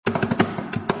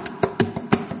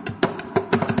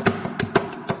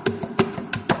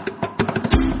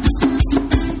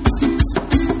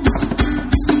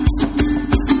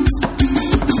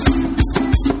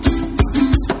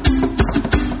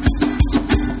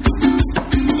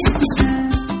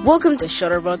Welcome to the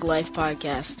Shutterbug Life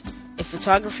Podcast. If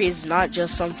photography is not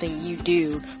just something you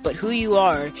do, but who you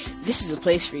are, this is a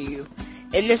place for you.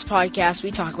 In this podcast,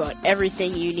 we talk about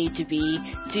everything you need to be,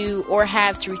 do, or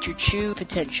have to reach your true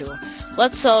potential.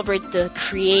 Let's celebrate the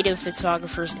creative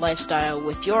photographer's lifestyle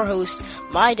with your host,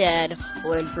 my dad,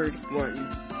 Linford Morton.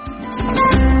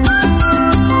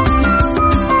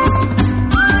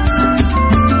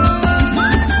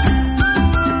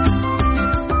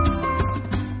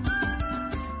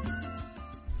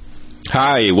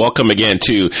 Hi, welcome again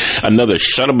to another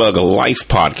Shutterbug Life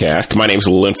podcast. My name is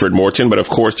Linford Morton, but of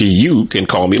course you can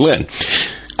call me Lynn.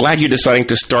 Glad you're deciding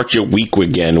to start your week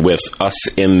again with us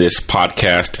in this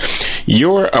podcast.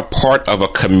 You're a part of a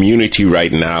community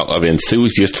right now of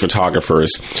enthusiast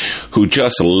photographers who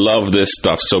just love this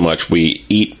stuff so much. We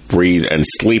eat, breathe, and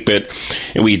sleep it,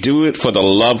 and we do it for the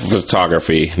love of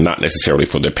photography, not necessarily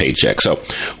for the paycheck. So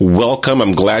welcome.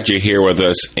 I'm glad you're here with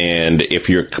us, and if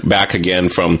you're back again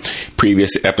from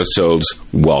previous episodes,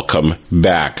 welcome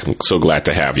back. I'm so glad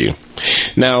to have you.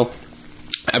 Now,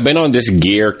 I've been on this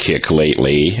gear kick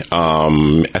lately.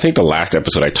 I think the last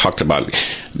episode I talked about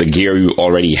the gear you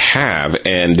already have,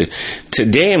 and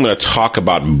today I'm going to talk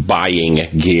about buying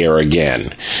gear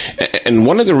again. And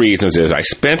one of the reasons is I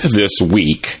spent this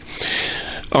week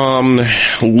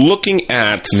looking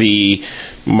at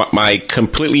my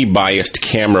completely biased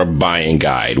camera buying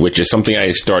guide, which is something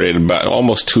I started about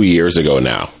almost 2 years ago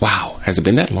now. Wow, has it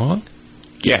been that long?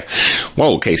 Yeah.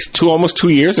 Well, okay, almost 2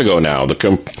 years ago now, the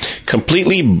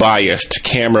completely biased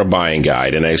camera buying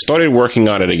guide. And I started working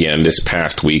on it again this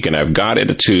past week, and I've got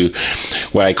it to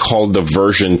what I called the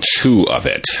version 2 of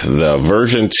it, the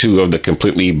version 2 of the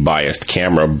completely biased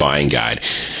camera buying guide.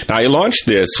 Now, I launched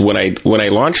this, when I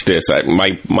launched this,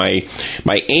 my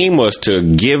aim was to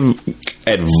give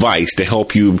advice to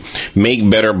help you make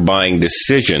better buying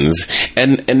decisions,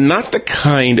 and not the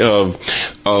kind of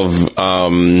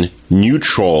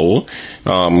neutral,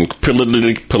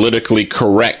 politically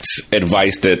correct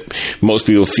advice that most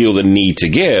people feel the need to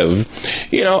give.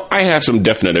 You know, I have some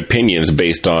definite opinions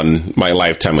based on my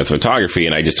lifetime with photography,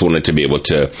 and I just wanted to be able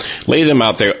to lay them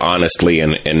out there honestly,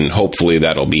 and hopefully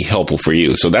that'll be helpful for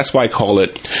you. So that's why I call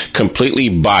it completely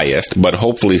biased, but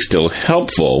hopefully still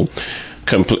helpful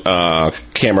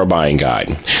camera buying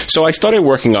guide. So I started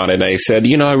working on it, and I said,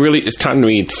 it's time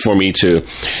for me to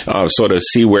sort of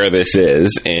see where this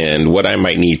is and what I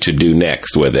might need to do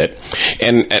next with it.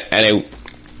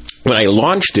 When I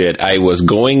launched it, it was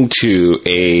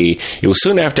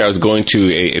soon after I was going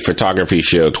to a photography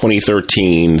show,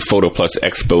 2013 Photo Plus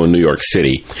Expo in New York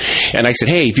City. And I said,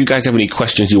 hey, if you guys have any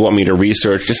questions you want me to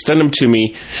research, just send them to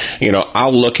me.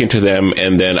 I'll look into them,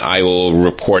 and then I will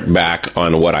report back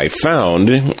on what I found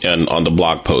and on the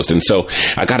blog post. And so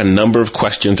I got a number of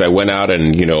questions. I went out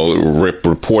and,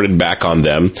 reported back on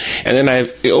them. And then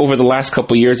over the last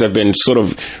couple of years, I've been sort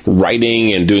of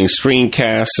writing and doing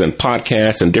screencasts and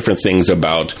podcasts and different things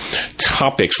about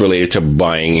topics related to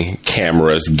buying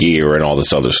cameras, gear, and all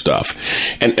this other stuff.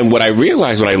 And what I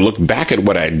realized when I looked back at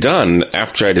what I'd done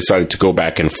after I decided to go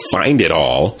back and find it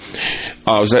all,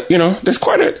 was that, there's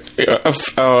quite a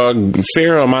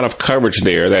fair amount of coverage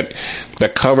there that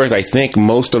covers, I think,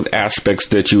 most of the aspects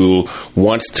that you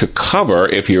want to cover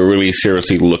if you're really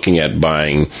seriously looking at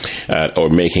buying or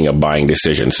making a buying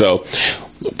decision. So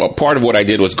part of what I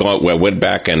did was I went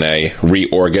back and I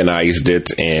reorganized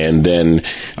it, and then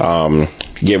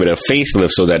gave it a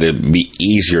facelift so that it'd be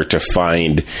easier to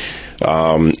find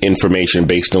information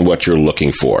based on what you're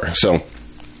looking for. So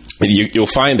you'll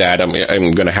find that.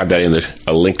 I'm going to have that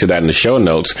a link to that in the show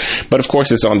notes. But of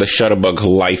course, it's on the Shutterbug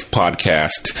Life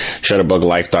podcast.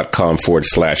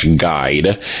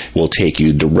 Shutterbuglife.com/guide will take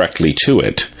you directly to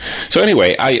it. So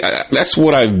anyway, that's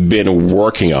what I've been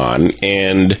working on.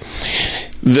 And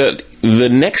the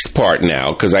next part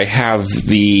now, because I have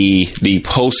the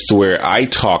posts where I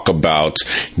talk about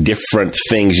different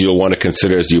things you'll want to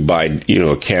consider as you buy,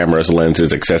 cameras,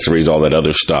 lenses, accessories, all that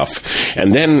other stuff.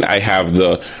 And then I have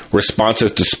the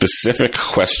responses to specific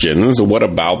questions. What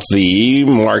about the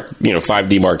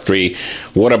 5D Mark III?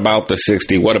 What about the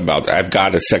 60? I've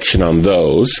got a section on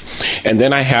those. And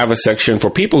then I have a section for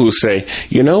people who say,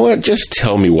 you know what, just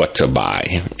tell me what to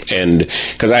buy. And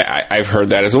because I've heard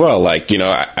that as well. Like,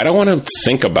 I don't want to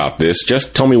think about this,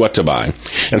 just tell me what to buy.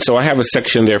 And so I have a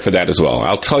section there for that as well.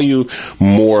 I'll tell you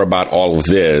more about all of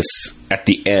this at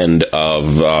the end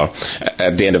of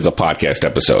the podcast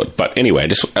episode. But anyway,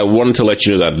 I wanted to let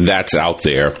you know that that's out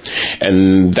there,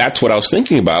 and that's what I was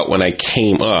thinking about when I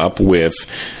came up with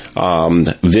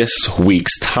this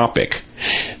week's topic.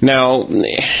 Now,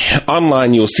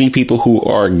 online, you'll see people who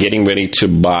are getting ready to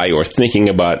buy or thinking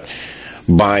about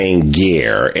buying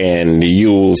gear, and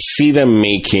you'll see them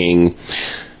making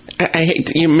I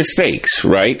hate mistakes,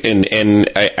 right? And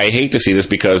I hate to see this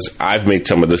because I've made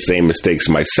some of the same mistakes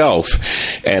myself,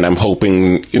 and I'm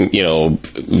hoping,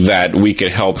 that we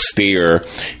could help steer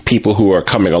people who are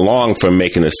coming along from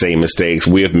making the same mistakes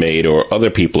we have made or other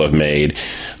people have made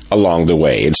along the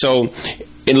way. And so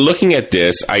in looking at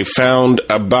this, I found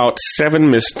about 7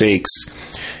 mistakes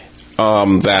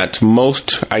that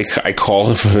most, I call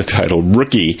them from the title,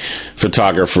 rookie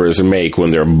photographers make when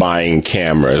they're buying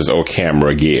cameras or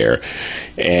camera gear.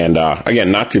 And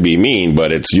again, not to be mean,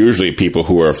 but it's usually people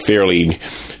who are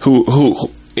who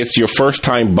it's your first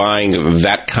time buying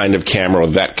that kind of camera or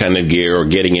that kind of gear, or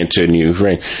getting into a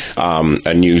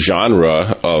new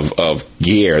genre of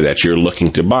gear that you're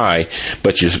looking to buy,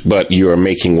 but you're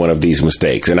making one of these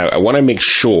mistakes. And I want to make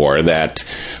sure that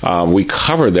we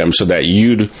cover them so that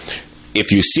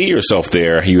if you see yourself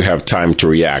there, you have time to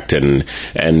react and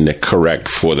correct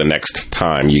for the next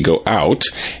time you go out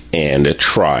and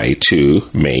try to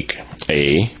make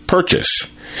a purchase.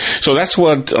 So that's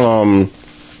what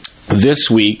this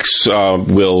week's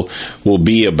will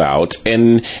be about,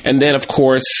 and then of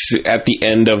course at the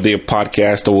end of the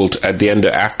podcast,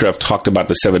 after I've talked about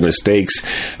the 7 mistakes,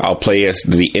 I'll play as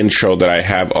the intro that I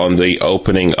have on the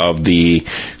opening of the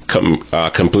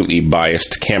completely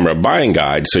biased camera buying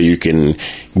guide, so you can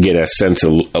get a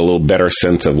little better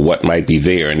sense of what might be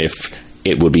there and if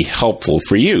it would be helpful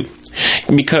for you.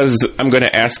 Because I'm going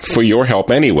to ask for your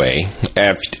help anyway,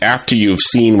 after you've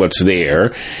seen what's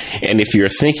there. And if you're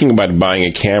thinking about buying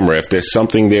a camera, if there's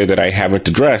something there that I haven't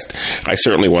addressed, I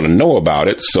certainly want to know about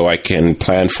it so I can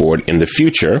plan for it in the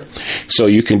future. So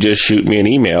you can just shoot me an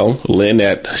email,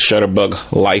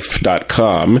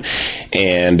 lynn@shutterbuglife.com,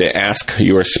 and ask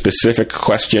your specific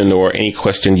question or any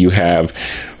question you have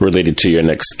related to your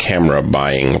next camera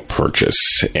buying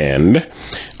purchase. And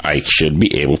I should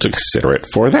be able to consider it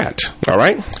for that. All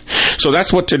right? So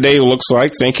that's what today looks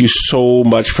like. Thank you so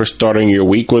much for starting your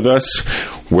week with us.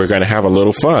 We're going to have a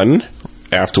little fun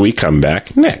after we come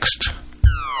back next.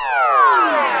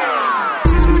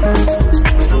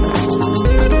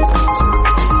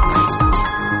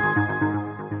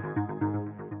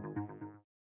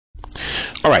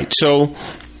 All right, so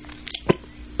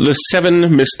the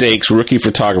 7 mistakes rookie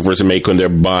photographers make when they're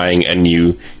buying a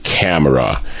new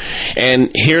camera. And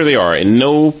here they are in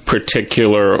no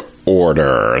particular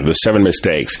order, the 7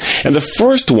 mistakes. And the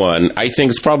first one, I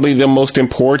think is probably the most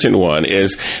important one,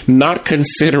 is not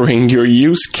considering your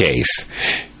use case.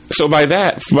 So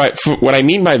what I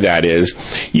mean by that is,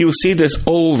 you'll see this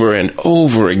over and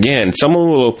over again. Someone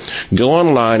will go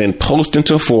online and post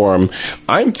into a forum,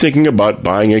 I'm thinking about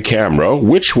buying a camera.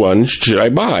 Which one should I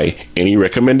buy? Any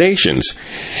recommendations?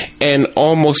 And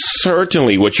almost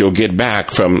certainly what you'll get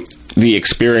back from the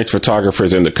experienced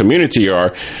photographers in the community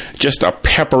are just a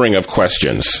peppering of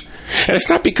questions. And it's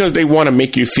not because they want to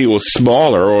make you feel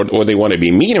smaller or they want to be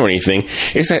mean or anything.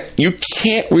 It's that you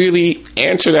can't really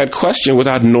answer that question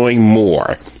without knowing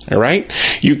more. All right?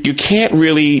 You can't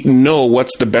really know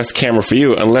what's the best camera for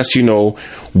you unless you know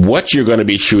what you're going to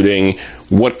be shooting,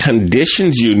 what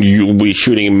conditions you'll be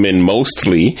shooting in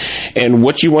mostly, and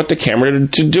what you want the camera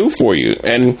to do for you.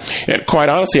 And quite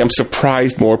honestly, I'm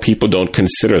surprised more people don't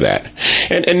consider that.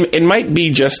 And it might be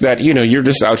just that, you're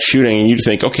just out shooting and you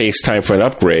think, okay, it's time for an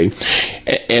upgrade.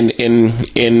 And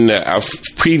in a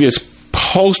previous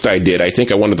post I did, I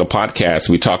think at one of the podcasts,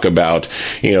 we talk about,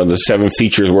 the 7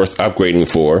 features worth upgrading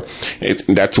for.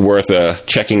 That's worth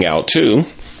checking out too.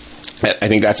 I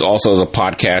think that's also as a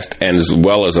podcast and as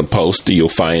well as a post you'll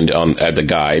find at the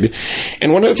guide.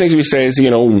 And one of the things we say is,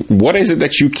 what is it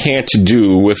that you can't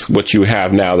do with what you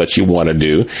have now that you want to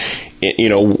do?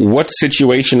 What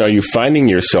situation are you finding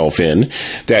yourself in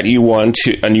that you want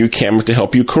a new camera to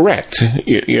help you correct?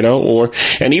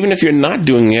 And even if you're not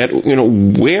doing it,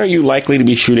 where are you likely to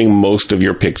be shooting most of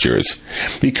your pictures?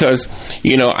 Because,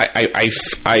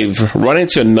 I've run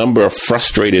into a number of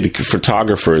frustrated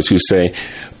photographers who say,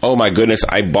 oh my goodness,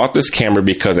 I bought this camera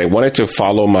because I wanted to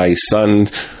follow my son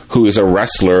who is a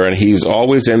wrestler, and he's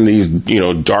always in these,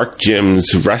 dark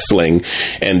gyms wrestling,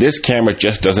 and this camera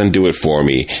just doesn't do it for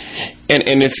me.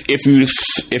 And if you'd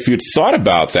thought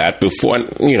about that before,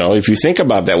 if you think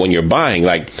about that when you're buying,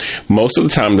 like most of the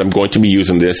time I'm going to be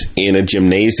using this in a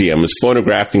gymnasium, is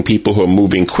photographing people who are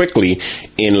moving quickly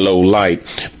in low light.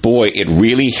 Boy, it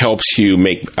really helps you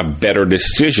make a better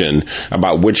decision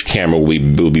about which camera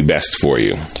will be best for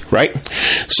you, right?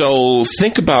 So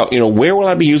think about, where will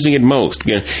I be using it most?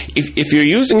 If you're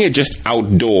using it just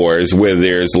outdoors where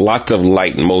there's lots of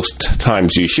light most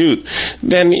times you shoot,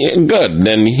 then good.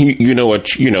 Then you know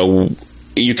what,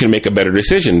 you can make a better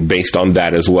decision based on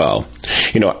that as well.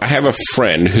 I have a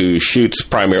friend who shoots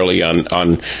primarily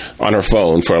on her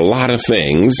phone for a lot of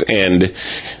things, and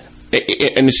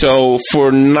so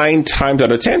for 9 times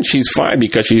out of 10, she's fine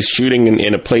because she's shooting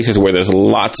in places where there's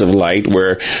lots of light,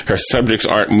 where her subjects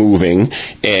aren't moving,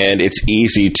 and it's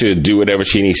easy to do whatever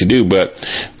she needs to do. But,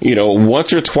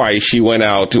 once or twice she went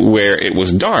out where it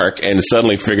was dark and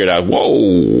suddenly figured out,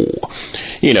 whoa,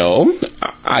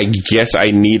 I guess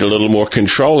I need a little more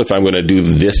control if I'm going to do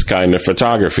this kind of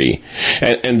photography.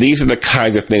 And these are the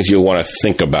kinds of things you'll want to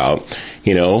think about.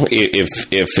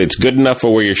 If it's good enough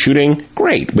for where you're shooting,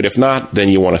 great. But if not, then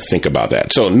you want to think about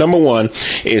that. So number 1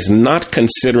 is not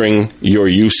considering your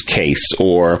use case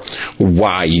or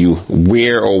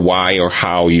where or why or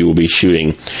how you will be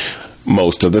shooting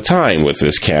most of the time with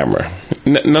this camera.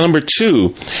 Number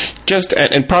 2,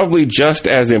 and probably just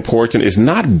as important, is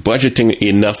not budgeting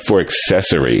enough for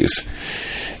accessories.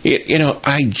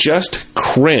 I just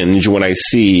cringe when I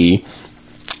see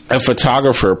a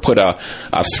photographer put a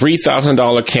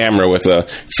 $3,000 camera with a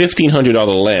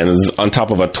 $1,500 lens on top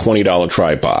of a $20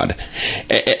 tripod.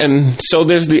 And so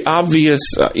there's the obvious,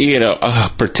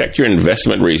 protect your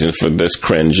investment reasons for this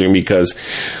cringing, because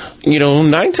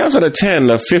 9 times out of 10,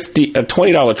 a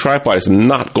 $20 tripod is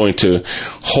not going to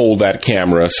hold that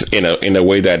camera in a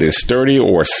way that is sturdy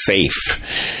or safe.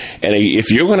 And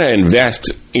if you're going to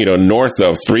invest, north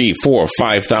of $3,000, $4,000,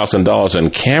 $5,000 in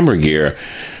camera gear,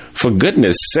 for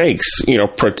goodness sakes,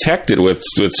 protect it with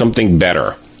something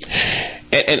better.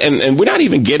 And we're not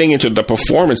even getting into the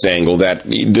performance angle that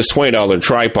this $20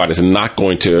 tripod is not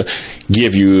going to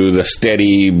give you the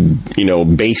steady,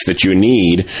 base that you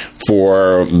need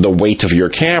for the weight of your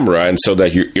camera, and so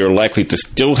that you're likely to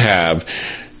still have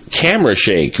camera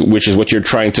shake, which is what you're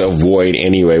trying to avoid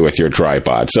anyway with your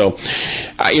tripod. So,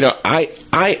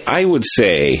 I would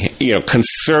say,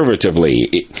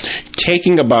 conservatively,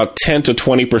 taking about 10 to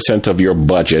 20% of your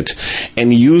budget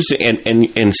and using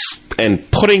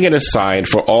and putting it aside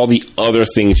for all the other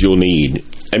things you'll need.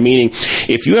 Meaning,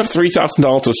 if you have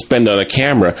 $3,000 to spend on a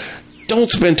camera, don't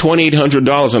spend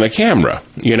 $2,800 on a camera.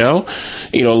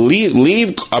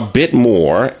 Leave a bit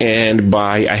more and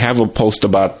buy. I have a post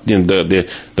about the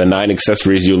 9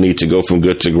 accessories you'll need to go from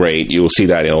good to great. You'll see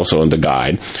that also in the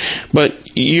guide. But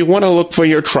you want to look for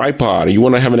your tripod. You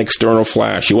want to have an external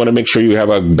flash. You want to make sure you have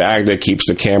a bag that keeps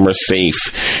the camera safe.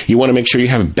 You want to make sure you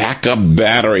have backup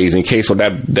batteries in case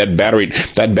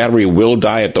that battery will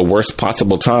die at the worst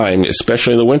possible time,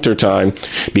 especially in the winter time,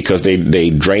 because they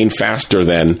drain faster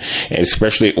then, and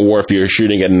especially, or if you're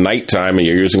shooting at nighttime and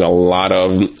you're using a lot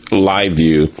of live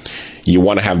view, you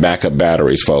want to have backup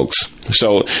batteries, folks.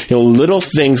 So, little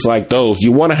things like those,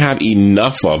 you want to have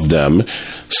enough of them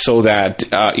so that,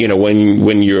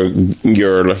 when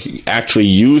you're actually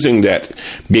using that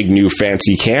big new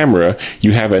fancy camera,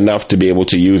 you have enough to be able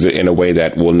to use it in a way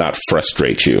that will not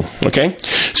frustrate you. Okay?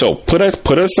 So put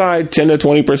aside 10 to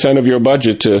 20% of your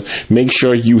budget to make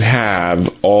sure you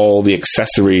have all the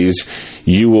accessories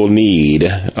you will need,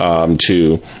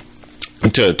 to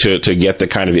get the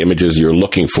kind of images you're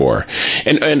looking for.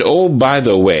 And oh, by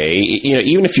the way,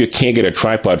 even if you can't get a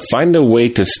tripod, find a way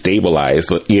to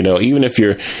stabilize. Even if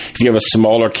you have a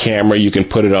smaller camera, you can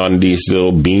put it on these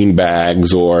little bean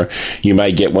bags, or you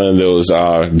might get one of those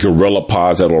Gorilla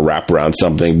Pods that will wrap around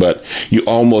something. But you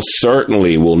almost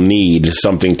certainly will need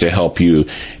something to help you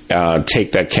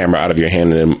take that camera out of your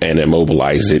hand and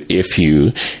immobilize it if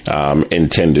you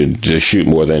intend to shoot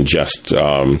more than just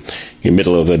in the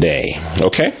middle of the day.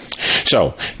 Okay?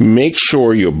 So make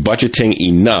sure you're budgeting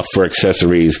enough for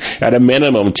accessories, at a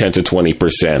minimum 10 to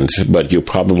 20%, but you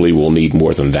probably will need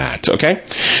more than that. Okay?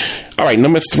 All right,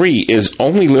 number 3 is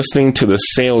only listening to the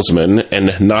salesman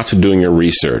and not doing your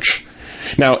research.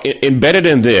 Now, embedded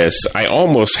in this, I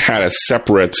almost had a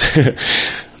separate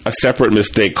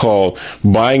mistake called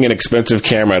buying an expensive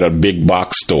camera at a big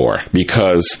box store,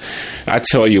 because I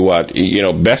tell you what,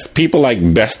 people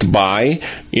like Best Buy,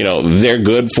 they're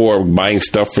good for buying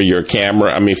stuff for your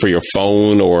camera. For your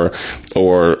phone or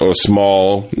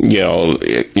small,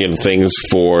 things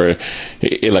for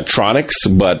electronics,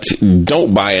 but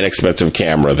don't buy an expensive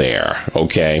camera there.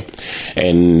 Okay.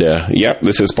 And,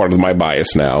 this is part of my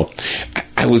bias now.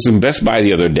 I was in Best Buy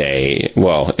the other day.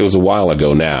 Well, it was a while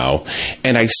ago now.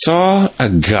 And I saw a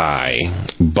guy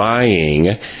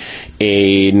buying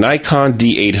a Nikon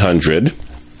D800,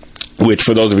 which,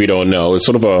 for those of you who don't know, is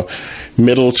sort of a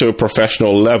middle to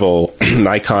professional level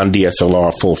Nikon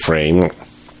DSLR full frame.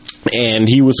 And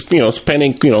he was,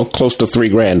 spending, close to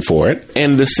 $3,000 for it.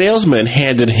 And the salesman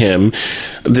handed him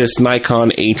this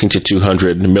Nikon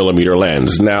 18-200 millimeter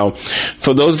lens. Now,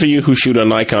 for those of you who shoot on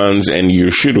Nikons and you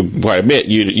shoot quite a bit,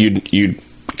 you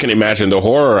can imagine the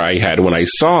horror I had when I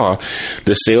saw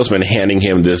the salesman handing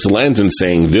him this lens and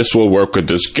saying, this will work with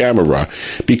this camera,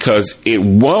 because it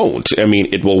won't. I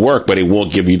mean, it will work, but it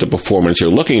won't give you the performance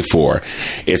you're looking for.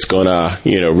 It's going to,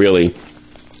 really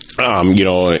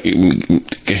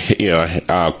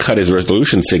cut his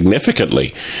resolution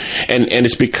significantly. And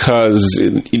it's because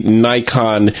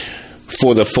Nikon,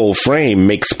 for the full frame,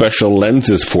 make special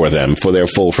lenses for them, for their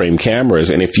full frame cameras.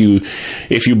 And if you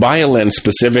buy a lens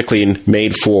specifically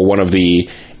made for one of the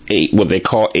what they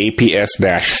call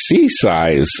APS-C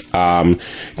size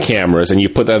cameras, and you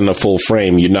put that in a full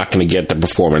frame, you're not going to get the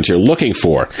performance you're looking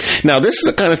for. Now, this is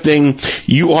the kind of thing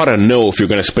you ought to know if you're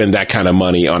going to spend that kind of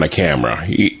money on a camera.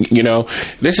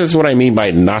 This is what I mean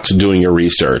by not doing your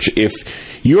research. If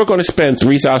you're going to spend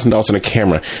 $3,000 on a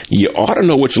camera, you ought to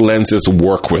know which lenses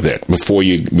work with it before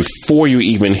you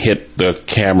even hit the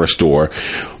camera store.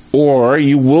 Or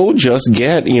you will just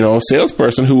get, a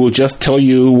salesperson who will just tell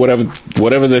you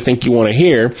whatever they think you want to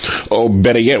hear, or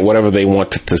better yet, whatever they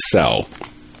want to sell.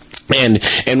 And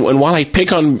while I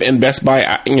pick on Best Buy,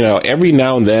 every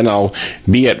now and then I'll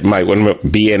be at one of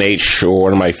B&H or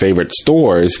one of my favorite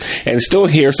stores and still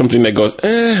hear something that goes,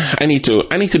 I need to do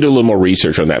a little more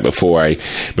research on that before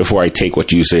I take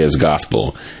what you say as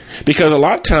gospel. Because a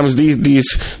lot of times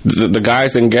the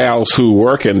guys and gals who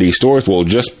work in these stores will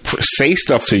just say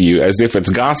stuff to you as if it's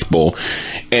gospel,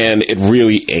 and it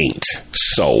really ain't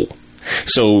so.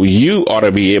 So you ought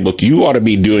to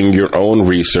be doing your own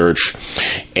research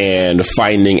and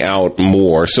finding out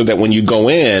more, so that when you go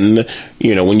into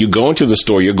the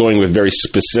store, you're going with very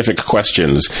specific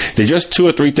questions. There's just 2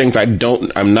 or 3 things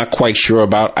I'm not quite sure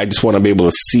about. I just want to be able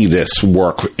to see this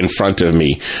work in front of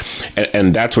me.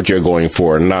 And that's what you're going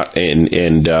for, not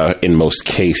in most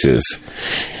cases.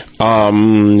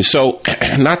 So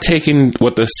not taking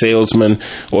what the salesman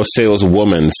or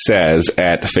saleswoman says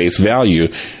at face value.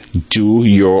 Do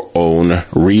your own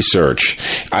research.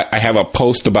 I have a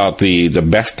post about the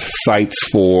best sites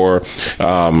for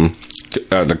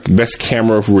the best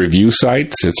camera review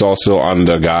sites. It's also on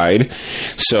the guide.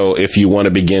 So if you want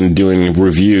to begin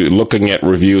looking at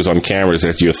reviews on cameras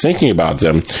as you're thinking about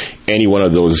them, any one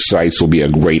of those sites will be a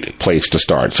great place to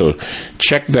start. So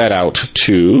check that out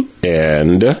too.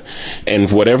 And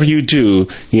whatever you do,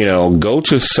 go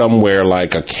to somewhere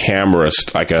like a camera,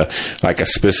 like a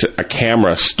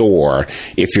camera store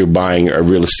if you're buying a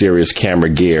real serious camera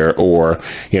gear. Or,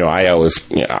 I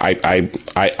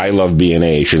love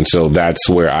B&H, and so that's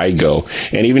where I go.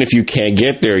 And even if you can't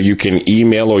get there, you can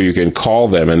email or you can call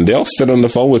them, and they'll sit on the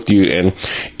phone with you and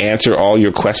answer all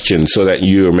your questions so that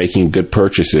you are making good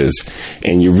purchases.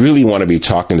 And you really want to be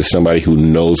talking to somebody who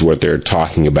knows what they're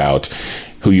talking about,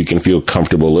 who you can feel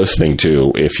comfortable listening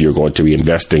to if you're going to be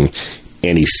investing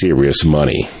any serious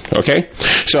money. Okay?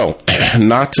 So,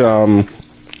 not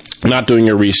doing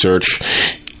your research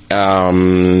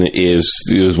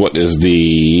is what is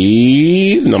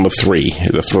the number 3,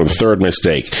 the third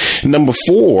mistake. Number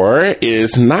 4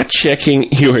 is not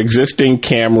checking your existing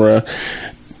camera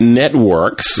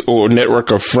networks or network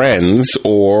of friends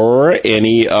or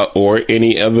any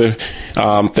other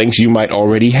things you might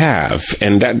already have.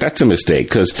 And that's a mistake,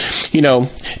 because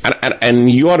and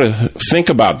you ought to think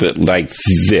about it like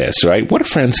this, right? What are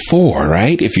friends for,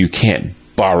 right? If you can't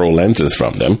borrow lenses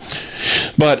from them.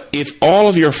 But if all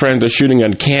of your friends are shooting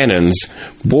on Canons,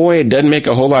 boy, it doesn't make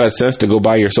a whole lot of sense to go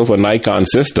buy yourself a Nikon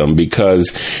system,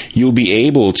 because you'll be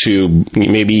able to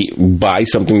maybe buy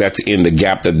something that's in the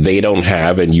gap that they don't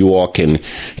have, and you all can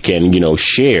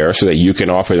share, so that you can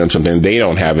offer them something they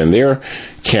don't have in their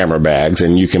camera bags,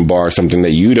 and you can borrow something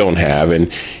that you don't have,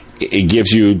 and it gives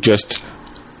you just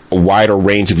a wider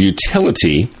range of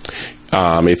utility.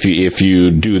 If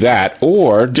you do that,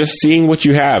 or just seeing what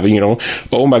you have,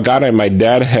 oh my God, my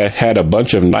dad had a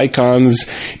bunch of Nikons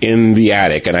in the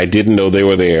attic, and I didn't know they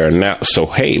were there. Now, so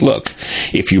hey, look,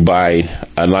 if you buy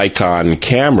a Nikon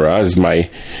camera, as my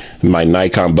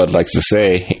Nikon bud likes to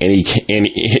say,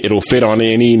 it'll fit on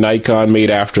any Nikon made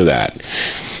after that,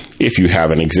 if you have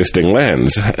an existing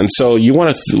lens. And so you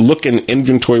want to look and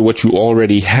inventory what you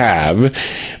already have,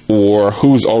 or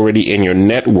who's already in your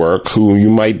network who you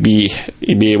might be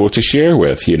able to share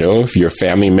with. If your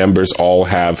family members all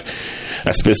have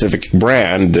a specific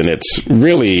brand, then it's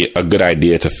really a good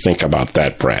idea to think about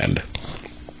that brand.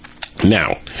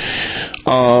 Now,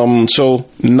 so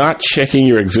not checking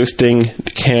your existing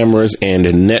cameras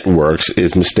and networks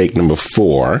is mistake number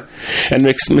 4. And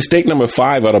mistake number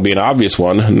 5 ought to be an obvious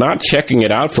one, not checking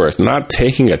it out first, not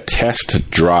taking a test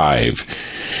drive.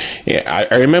 Yeah,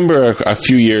 I remember a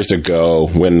few years ago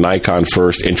when Nikon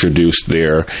first introduced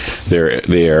their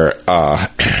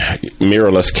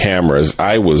mirrorless cameras.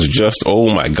 I was just,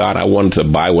 oh my God, I wanted to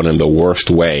buy one in the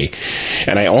worst way.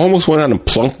 And I almost went out and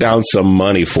plunked down some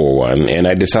money for one, and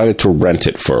I decided to rent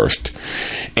it first.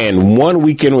 And one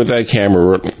weekend with that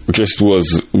camera just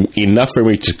was enough for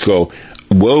me to go,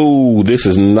 whoa, this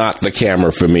is not the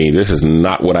camera for me. This is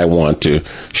not what I want to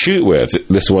shoot with.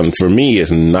 This one for me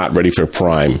is not ready for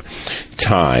prime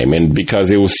time. And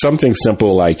because it was something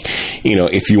simple like,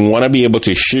 if you want to be able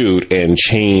to shoot and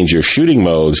change your shooting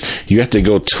modes, you have to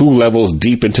go 2 levels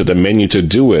deep into the menu to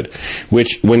do it,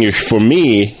 which for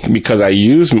me, because I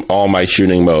use all my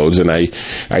shooting modes and I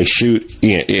shoot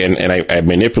and I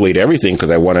manipulate everything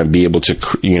because I want to be able to,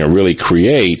 really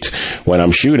create when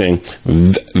I'm shooting,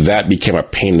 that became a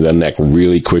pain in the neck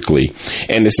really quickly.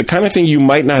 And it's the kind of thing you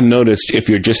might not notice if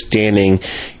you're just standing,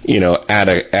 at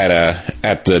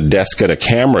the desk at a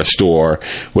camera store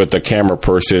with the camera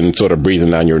person sort of breathing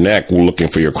down your neck looking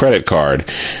for your credit card.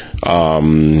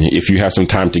 If you have some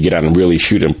time to get out and really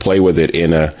shoot and play with it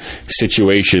in a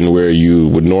situation where you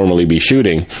would normally be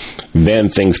shooting, then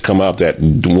things come up that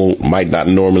might not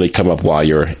normally come up while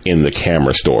you're in the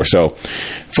camera store. So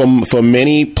for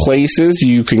many places,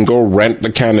 you can go rent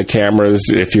the kind of cameras.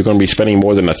 If you're going to be spending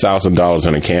more than $1,000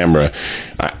 on a camera,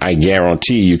 I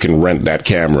guarantee you can rent that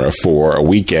camera for a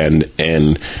weekend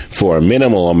and for a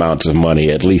minimal amount of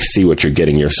money, at least see what you're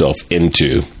getting yourself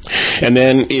into. And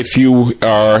then if you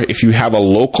have a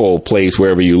local place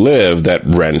wherever you live that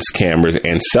rents cameras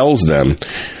and sells them,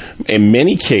 in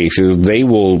many cases, they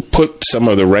will put some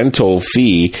of the rental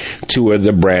fee to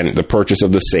the purchase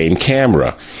of the same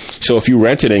camera. So if you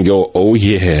rent it and go, oh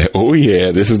yeah,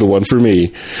 this is the one for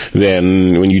me,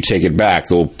 then when you take it back,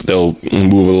 they'll move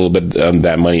a little bit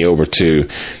that money over to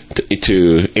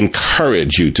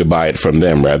encourage you to buy it from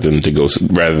them rather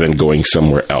than going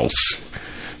somewhere else.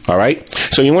 All right,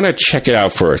 so you want to check it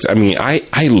out first. I mean,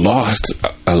 I lost.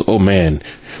 Oh man.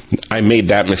 I made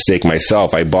that mistake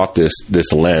myself. I bought this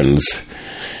lens,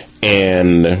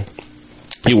 and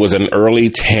it was an early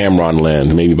Tamron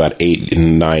lens, maybe about 8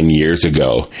 and 9 years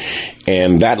ago.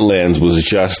 And that lens was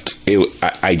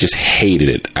I just hated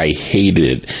it. I hated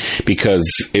it because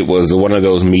it was one of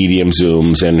those medium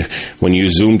zooms. And when you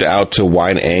zoomed out to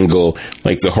wide angle,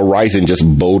 like the horizon just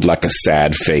bowed like a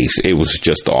sad face. It was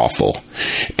just awful.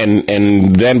 And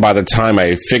then by the time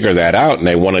I figured that out and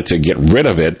I wanted to get rid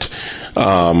of it,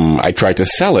 I tried to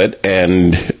sell it,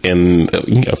 and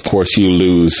of course you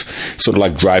lose, sort of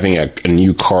like driving a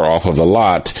new car off of the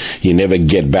lot. You never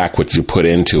get back what you put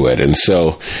into it, and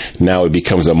so now it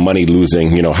becomes a money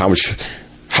losing. How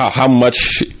much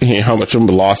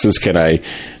losses can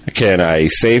I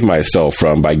save myself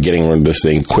from by getting rid of this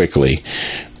thing quickly,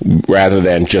 rather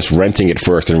than just renting it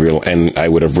first and I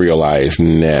would have realized,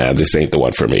 nah, this ain't the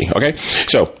one for me. Okay,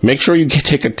 so make sure you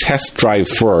take a test drive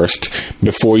first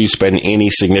before you spend any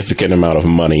significant amount of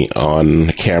money on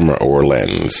camera or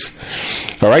lens.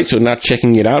 All right, so not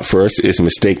checking it out first is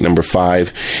mistake number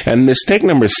 5, and mistake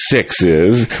number 6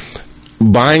 is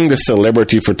buying the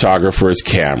celebrity photographer's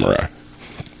camera.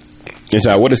 And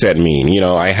so what does that mean?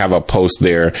 I have a post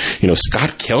there.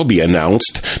 Scott Kelby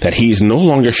announced that he's no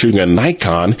longer shooting on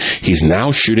Nikon. He's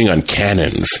now shooting on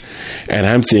Canons. And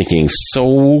I'm thinking,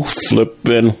 so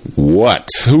flippin' what?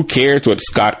 Who cares what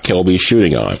Scott Kelby is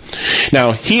shooting on?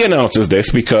 Now, he announces this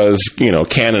because,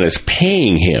 Canon is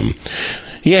paying him.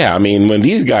 Yeah, I mean, when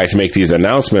these guys make these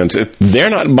announcements, they're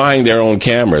not buying their own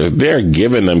cameras. They're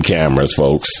giving them cameras,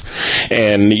 folks.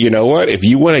 And you know what? If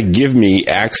you want to give me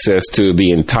access to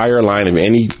the entire line of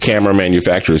any camera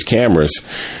manufacturer's cameras,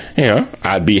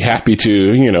 I'd be happy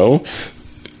to,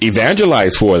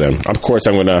 evangelize for them. Of course,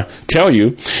 I'm going to tell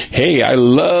you, hey, I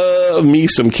love me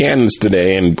some Canons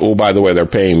today. And, oh, by the way, they're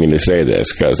paying me to say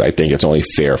this because I think it's only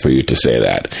fair for you to say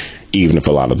that, even if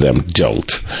a lot of them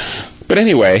don't. But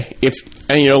anyway,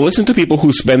 listen to people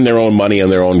who spend their own money on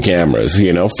their own cameras,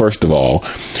 first of all,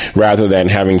 rather than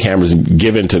having cameras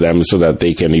given to them so that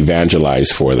they can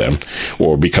evangelize for them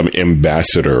or become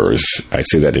ambassadors. I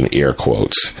say that in air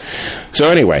quotes. So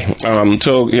anyway,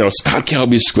 Scott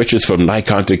Kelby switches from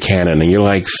Nikon to Canon, and you're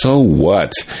like, so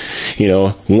what?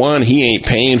 One, he ain't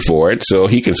paying for it, so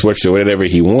he can switch to whatever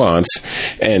he wants.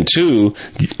 And two,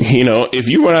 if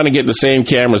you run out and get the same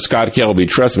camera, Scott Kelby,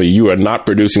 trust me, you are not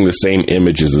producing the same same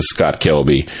images as Scott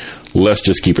Kelby. Let's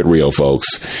just keep it real, folks.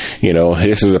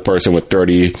 This is a person with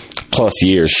 30 plus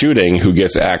years shooting who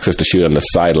gets access to shoot on the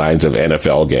sidelines of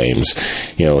NFL games.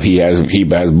 He has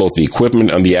both the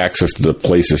equipment and the access to the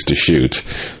places to shoot.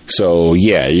 So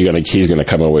yeah, he's gonna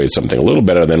come away with something a little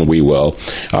better than we will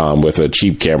with a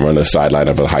cheap camera on the sideline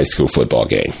of a high school football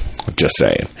game. Just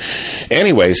saying.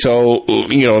 Anyway, so,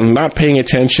 not paying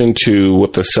attention to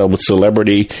what the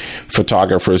celebrity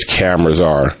photographers' cameras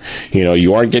are.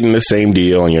 You aren't getting the same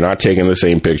deal and you're not taking the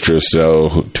same pictures,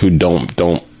 so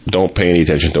don't pay any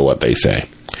attention to what they say.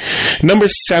 Number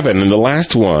 7, and the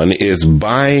last one, is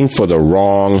buying for the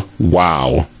wrong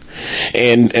wow.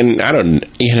 And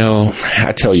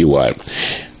I tell you what,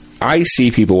 I see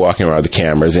people walking around with the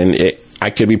cameras, and I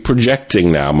could be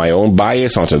projecting now my own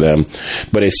bias onto them,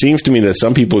 but it seems to me that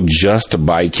some people just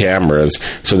buy cameras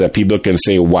so that people can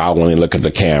say wow when they look at the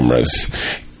cameras.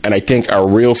 And I think a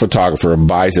real photographer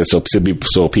buys it so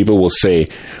people will say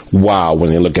wow when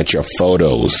they look at your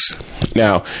photos.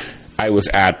 Now, I was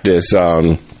at this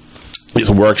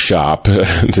workshop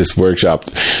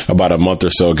about a month or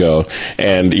so ago,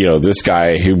 and this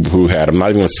guy who had, I'm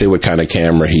not even going to say what kind of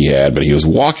camera he had, but he was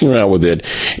walking around with it,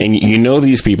 and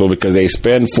these people because they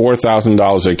spend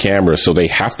 $4,000 on cameras, so they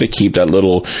have to keep that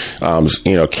little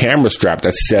camera strap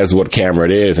that says what camera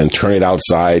it is and turn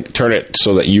it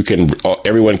so that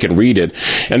everyone can read it,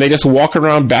 and they just walk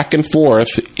around back and forth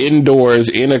indoors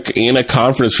in a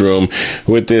conference room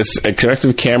with this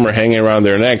expensive camera hanging around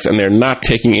their necks, and they're not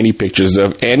taking any pictures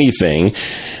of anything.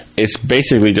 It's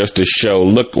basically just to show,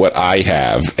 look what I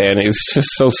have. And it's just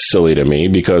so silly to me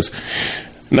because,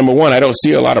 number one, I don't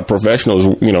see a lot of professionals,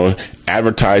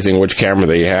 advertising which camera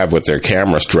they have with their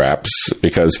camera straps,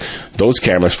 because those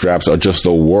camera straps are just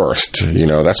the worst.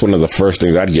 That's one of the first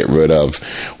things I'd get rid of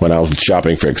when I was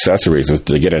shopping for accessories, is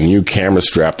to get a new camera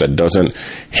strap that doesn't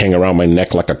hang around my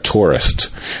neck like a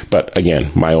tourist. But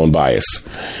again, my own bias.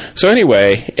 So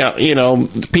anyway,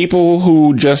 people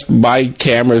who just buy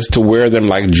cameras to wear them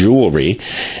like jewelry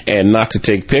and not to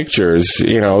take pictures,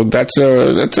 that's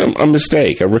a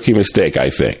mistake, a rookie mistake, I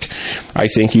think. I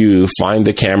think you find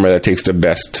the camera that takes the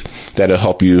best, that'll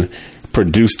help you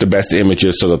produce the best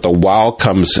images so that the wow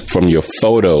comes from your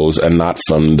photos and not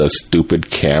from the stupid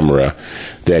camera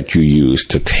that you use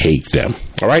to take them.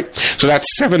 All right? So that's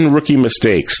 7 rookie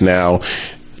mistakes. Now,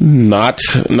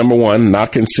 number 1,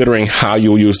 not considering how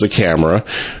you'll use the camera.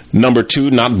 Number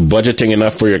 2, not budgeting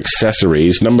enough for your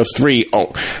accessories. Number 3,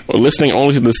 listening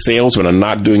only to the salesman and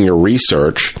not doing your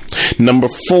research. Number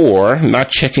 4, not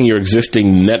checking your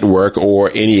existing network or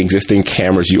any existing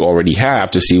cameras you already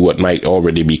have to see what might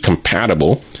already be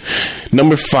compatible.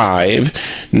 Number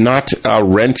 5, not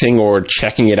renting or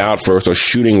checking it out first or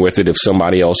shooting with it if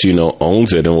somebody else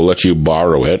owns it and will let you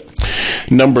borrow it.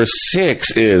 Number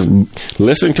 6 is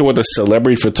listening to what the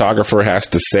celebrity photographer has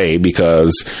to say,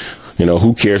 because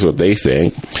who cares what they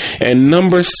think? And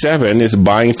number 7 is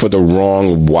buying for the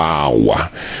wrong wow.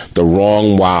 The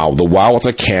wrong wow. The wow with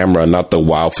the camera, not the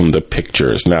wow from the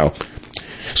pictures. Now,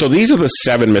 so these are the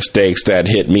 7 mistakes that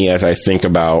hit me as I think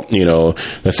about,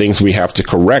 the things we have to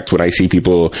correct when I see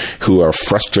people who are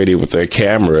frustrated with their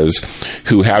cameras,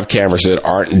 who have cameras that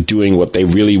aren't doing what they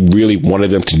really, really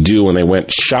wanted them to do when they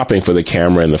went shopping for the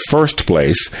camera in the first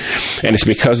place. And it's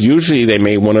because usually they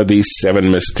made one of these 7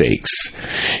 mistakes.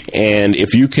 And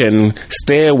if you can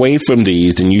stay away from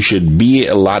these, then you should be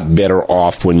a lot better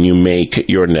off when you make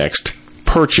your next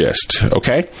purchased.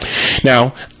 Okay?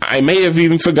 Now, I may have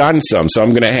even forgotten some, so I'm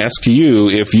going to ask you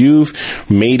if you've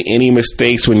made any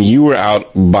mistakes when you were out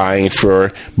buying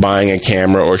a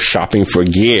camera or shopping for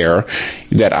gear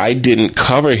that I didn't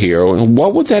cover here.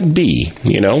 What would that be?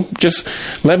 Just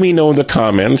let me know in the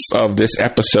comments of this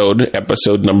episode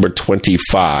number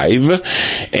 25,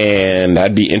 and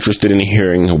I'd be interested in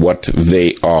hearing what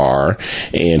they are,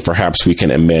 and perhaps we can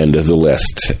amend the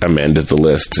list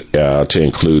to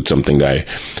include something that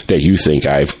you think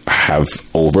I have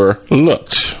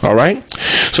overlooked. All right.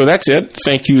 So that's it.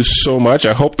 Thank you so much.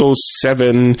 I hope those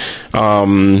seven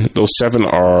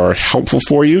are helpful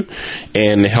for you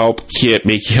and help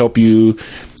you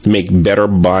make better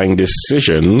buying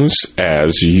decisions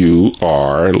as you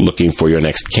are looking for your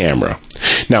next camera.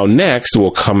 Now, next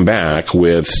we'll come back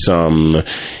with some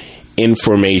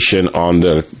information on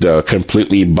the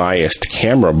completely biased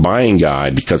camera buying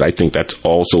guide, because I think that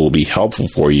also will be helpful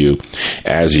for you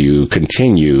as you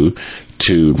continue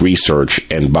to research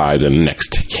and buy the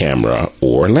next camera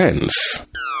or lens.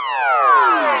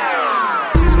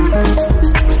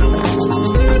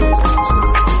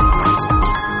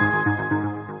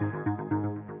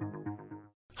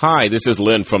 Hi, this is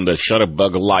Lynn from the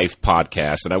Shutterbug Life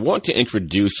podcast, and I want to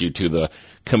introduce you to the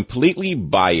Completely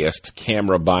Biased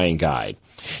Camera Buying Guide.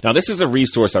 Now, this is a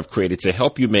resource I've created to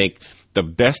help you make the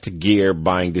best gear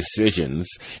buying decisions,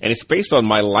 and it's based on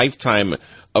my lifetime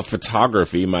of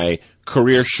photography, my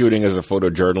career shooting as a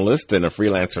photojournalist and a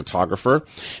freelance photographer,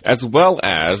 as well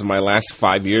as my last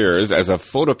 5 years as a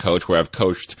photo coach where I've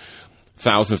coached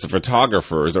thousands of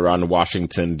photographers around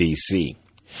Washington, D.C.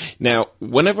 Now,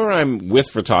 whenever I'm with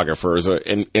photographers,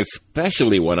 and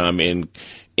especially when I'm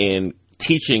in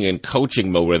teaching and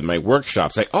coaching mode with my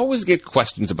workshops, I always get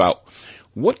questions about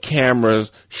what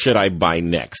cameras should I buy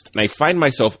next? And I find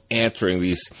myself answering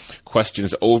these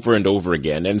questions over and over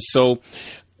again. And so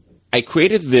I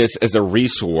created this as a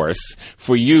resource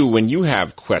for you when you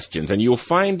have questions, and you'll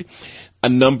find a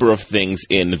number of things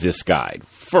in this guide.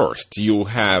 First, you'll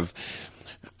have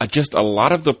just a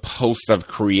lot of the posts I've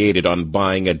created on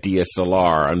buying a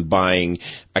DSLR, on buying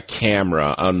a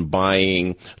camera, on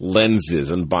buying lenses,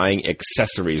 and buying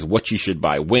accessories, what you should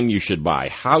buy, when you should buy,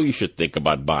 how you should think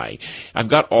about buying. I've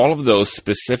got all of those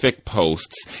specific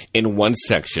posts in one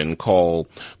section called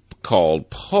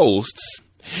posts.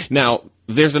 Now,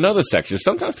 there's another section.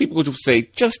 Sometimes people will say,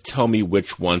 just tell me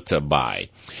which one to buy.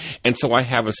 And so I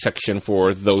have a section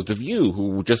for those of you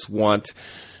who just want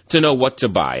to know what to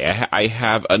buy. I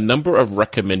have a number of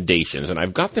recommendations, and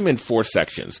I've got them in 4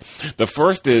 sections. The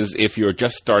first is if you're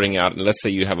just starting out, and let's say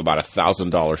you have about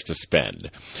 $1,000 to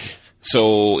spend.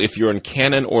 So if you're in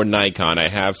Canon or Nikon, I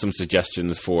have some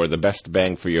suggestions for the best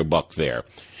bang for your buck there.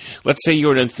 Let's say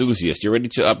you're an enthusiast. You're ready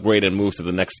to upgrade and move to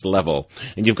the next level,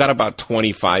 and you've got about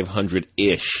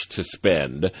 $2,500-ish to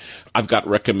spend. I've got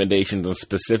recommendations on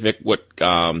specific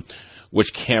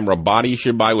which camera body you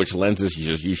should buy, which lenses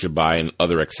you should buy, and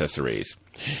other accessories.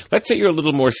 Let's say you're a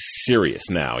little more serious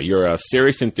now. You're a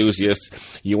serious enthusiast.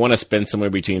 You want to spend somewhere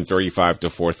between $3,500 to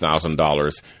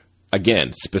 $4,000.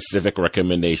 Again, specific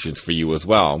recommendations for you as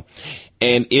well.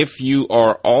 And if you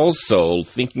are also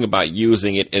thinking about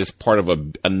using it as part of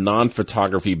a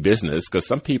non-photography business, because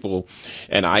some people,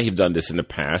 and I have done this in the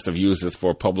past, have used this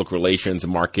for public relations,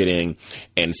 marketing,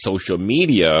 and social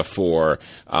media for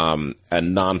a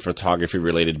non-photography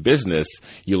related business,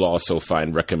 you'll also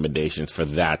find recommendations for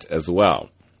that as well.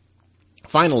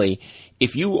 Finally,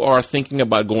 if you are thinking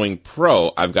about going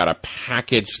pro, I've got a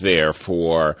package there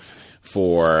for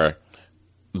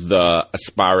the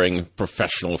aspiring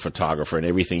professional photographer and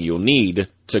everything you'll need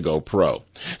to go pro.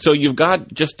 So you've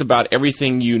got just about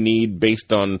everything you need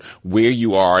based on where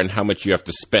you are and how much you have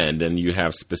to spend, and you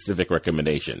have specific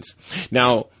recommendations.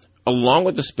 Now, along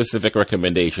with the specific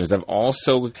recommendations, I've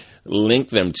also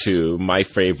linked them to my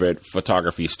favorite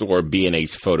photography store,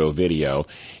 B&H Photo Video,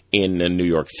 in New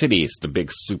York City. It's the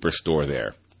big superstore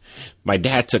there. My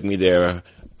dad took me there,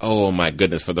 oh my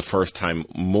goodness, for the first time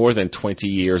more than 20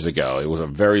 years ago. It was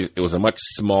a much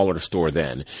smaller store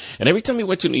then. And every time we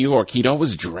went to New York, he'd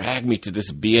always drag me to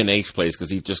this B&H place because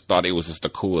he just thought it was just the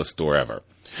coolest store ever.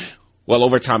 Well,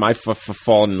 over time, I've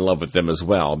fallen in love with them as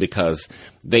well, because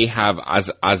they have,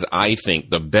 as I think,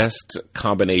 the best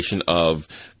combination of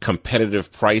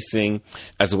competitive pricing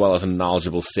as well as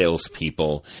knowledgeable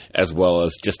salespeople, as well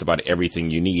as just about everything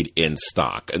you need in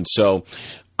stock. And so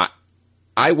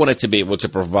I wanted to be able to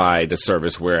provide a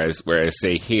service where I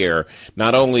say here,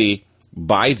 not only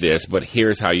buy this, but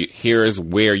here's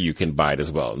where you can buy it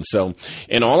as well. And so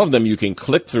in all of them, you can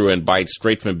click through and buy it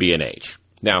straight from B&H.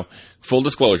 Now, full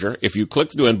disclosure, if you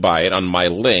click through and buy it on my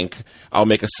link, I'll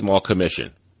make a small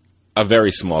commission, a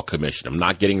very small commission. I'm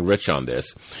not getting rich on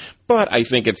this, but I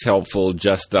think it's helpful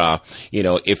just,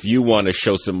 if you want to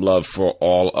show some love for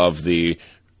all of the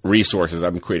resources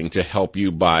I'm creating to help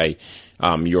you buy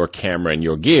your camera and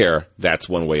your gear, that's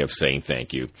one way of saying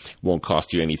thank you. Won't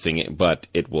cost you anything, but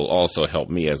it will also help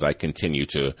me as I continue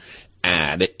to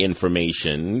add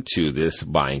information to this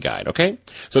buying guide. Okay?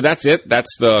 So that's it.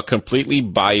 That's the Completely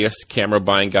Biased Camera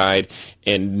Buying Guide.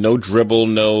 And no dribble,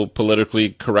 no politically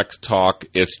correct talk.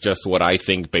 It's just what I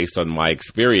think based on my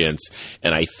experience.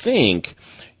 And I think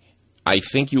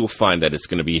you will find that it's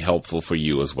going to be helpful for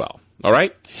you as well. All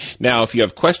right? Now, if you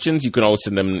have questions, you can always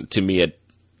send them to me at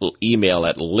email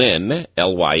at Lynn,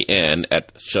 Lyn,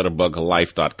 at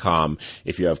shutterbuglife.com.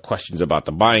 If you have questions about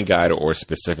the buying guide or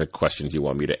specific questions you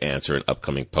want me to answer in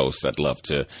upcoming posts, I'd love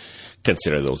to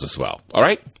consider those as well. All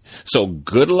right? So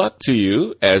good luck to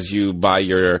you as you buy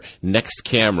your next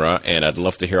camera, and I'd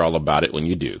love to hear all about it when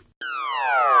you do.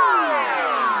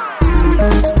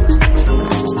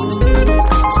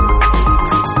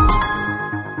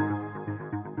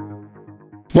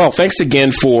 Well, thanks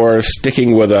again for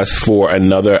sticking with us for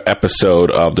another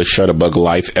episode of the Shutterbug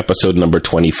Life, episode number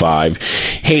 25.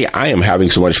 Hey, I am having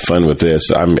so much fun with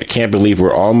this. I can't believe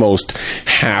we're almost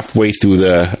halfway through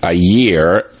a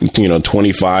year.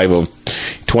 25 of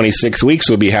 26 weeks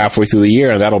will be halfway through the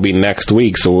year, and that'll be next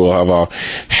week. So we'll have a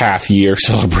half-year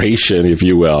celebration, if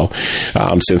you will,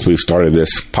 since we've started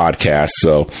this podcast.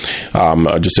 So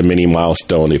just a mini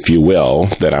milestone, if you will,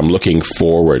 that I'm looking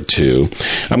forward to.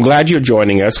 I'm glad you're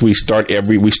joining us. We start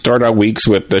our weeks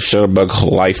with the Shutterbug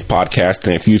Life podcast,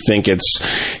 and if you think it's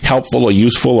helpful or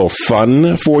useful or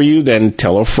fun for you, then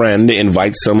tell a friend,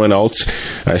 invite someone else,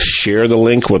 share the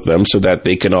link with them so that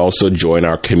they can also join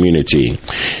our community.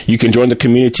 You can join the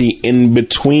community in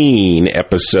between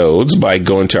episodes by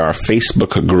going to our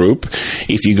Facebook group.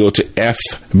 If you go to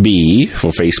FB for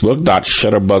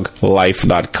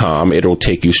Facebook.shutterbuglife.com, it'll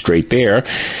take you straight there.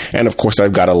 And of course,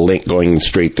 I've got a link going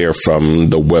straight there from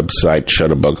the website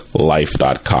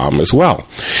shutterbuglife.com as well.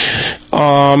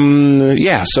 And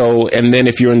then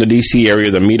if you're in the DC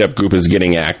area, the meetup group is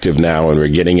getting active now, and we're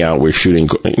getting out. We're shooting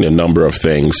a number of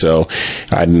things. So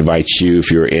I'd invite you,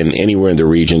 if you're anywhere in the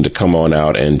region, to come on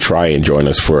out and try and join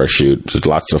us for a shoot. There's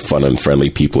lots of fun and friendly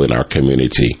people in our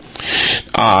community.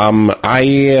 I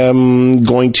am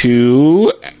going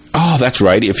to... Oh, that's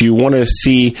right. If you want to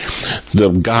see the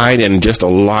guide and just a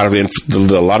lot of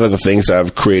the things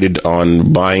I've created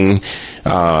on buying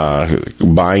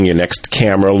your next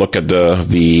camera, look at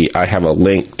I have a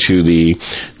link to the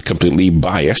completely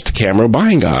biased camera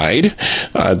buying guide,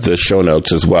 the show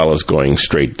notes, as well as going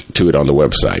straight to it on the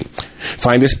website.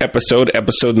 Find this episode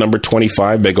number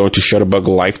 25, by going to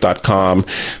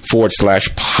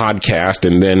shutterbuglife.com/podcast.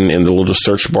 And then in the little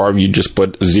search bar, you just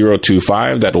put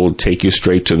 025. That will take you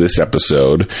straight to this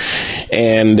episode.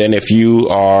 And then if you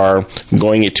are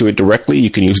going to it directly, you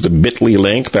can use the bit.ly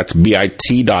link. That's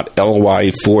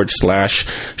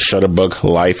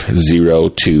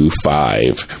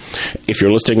bit.ly/shutterbuglife025. If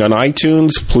you're listening on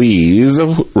iTunes, please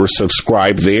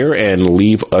subscribe there and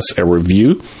leave us a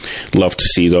review. Love to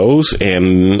see those.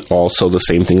 And also the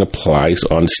same thing applies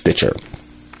on Stitcher.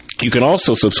 You can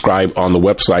also subscribe on the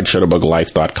website,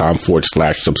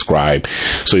 shutterbuglife.com/subscribe,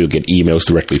 so you'll get emails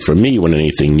directly from me when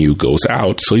anything new goes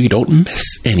out, so you don't miss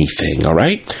anything, all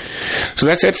right? So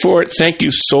that's it for it. Thank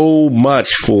you so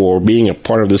much for being a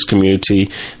part of this community.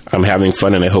 I'm having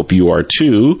fun, and I hope you are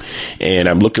too. And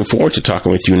I'm looking forward to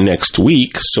talking with you next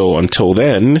week. So until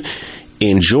then,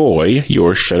 enjoy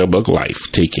your Shutterbug life.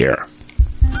 Take care.